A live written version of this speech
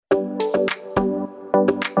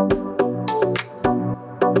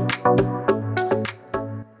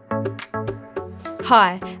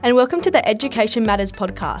Hi, and welcome to the Education Matters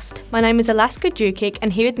podcast. My name is Alaka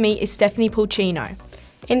and here with me is Stephanie Pulcino.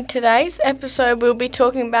 In today's episode, we'll be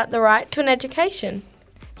talking about the right to an education.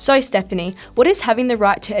 So, Stephanie, what is having the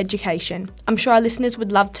right to education? I'm sure our listeners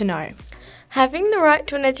would love to know. Having the right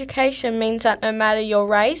to an education means that no matter your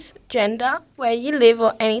race, gender, where you live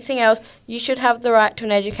or anything else, you should have the right to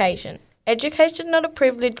an education. Education is not a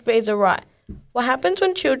privilege but is a right. What happens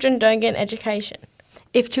when children don't get an education?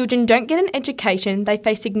 If children don't get an education, they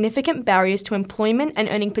face significant barriers to employment and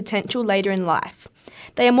earning potential later in life.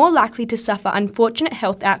 They are more likely to suffer unfortunate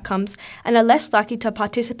health outcomes and are less likely to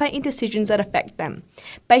participate in decisions that affect them,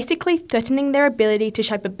 basically threatening their ability to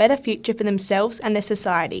shape a better future for themselves and their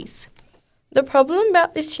societies. The problem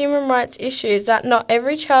about this human rights issue is that not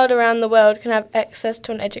every child around the world can have access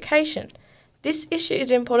to an education. This issue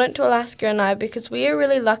is important to Alaka and I because we are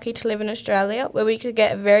really lucky to live in Australia where we could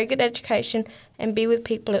get a very good education and be with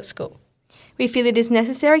people at school. We feel it is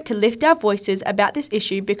necessary to lift our voices about this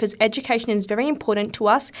issue because education is very important to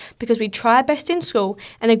us because we try our best in school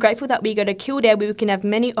and are grateful that we go to Kildare where we can have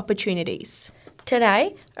many opportunities.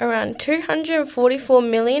 Today, around 244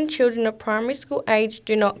 million children of primary school age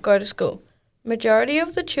do not go to school. Majority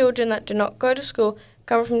of the children that do not go to school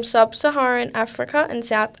come from sub-Saharan Africa and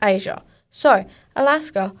South Asia. So,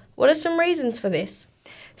 Alaka, what are some reasons for this?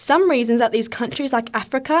 Some reasons that these countries like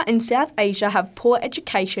Africa and South Asia have poor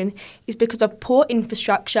education is because of poor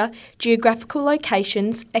infrastructure, geographical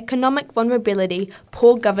locations, economic vulnerability,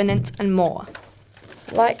 poor governance and more.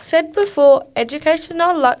 Like said before, education is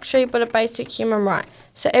not a luxury but a basic human right.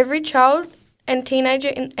 So every child and teenager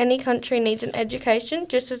in any country needs an education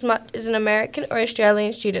just as much as an American or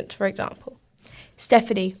Australian students, for example.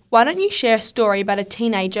 Stephanie, why don't you share a story about a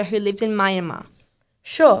teenager who lives in Myanmar?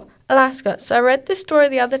 Sure, Alaka. So I read this story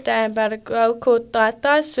the other day about a girl called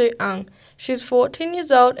Tai Su Ang. She's 14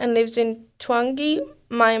 years old and lives in Twangi,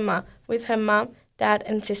 Myanmar with her mum, dad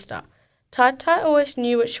and sister. Tai always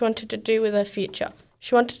knew what she wanted to do with her future.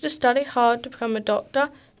 She wanted to study hard to become a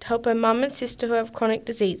doctor to help her mum and sister who have chronic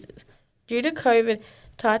diseases. Due to COVID,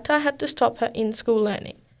 Tai had to stop her in-school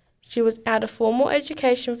learning. She was out of formal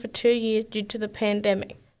education for 2 years due to the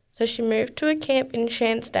pandemic, so she moved to a camp in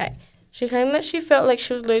Shanstay. She claimed that she felt like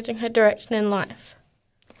she was losing her direction in life.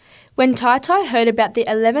 When Tai heard about the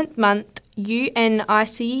 11th month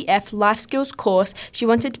UNICEF Life Skills course, she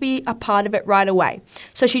wanted to be a part of it right away.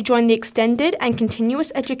 So she joined the Extended and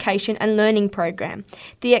Continuous Education and Learning program.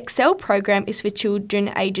 The EXCEL program is for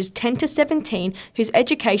children ages 10 to 17 whose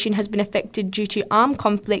education has been affected due to armed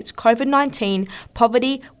conflicts, COVID-19,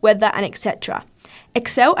 poverty, weather and etc.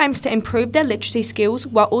 EXCEL aims to improve their literacy skills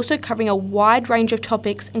while also covering a wide range of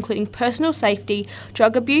topics including personal safety,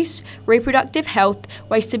 drug abuse, reproductive health,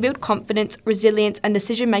 ways to build confidence, resilience and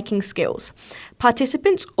decision-making skills.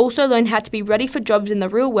 Participants also learn how to be ready for jobs in the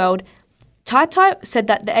real world. Tai said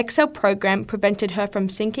that the EXCEL program prevented her from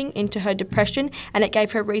sinking into her depression and it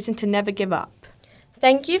gave her reason to never give up.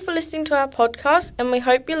 Thank you for listening to our podcast and we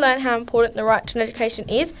hope you learn how important the right to an education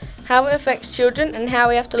is, how it affects children and how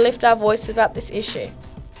we have to lift our voices about this issue.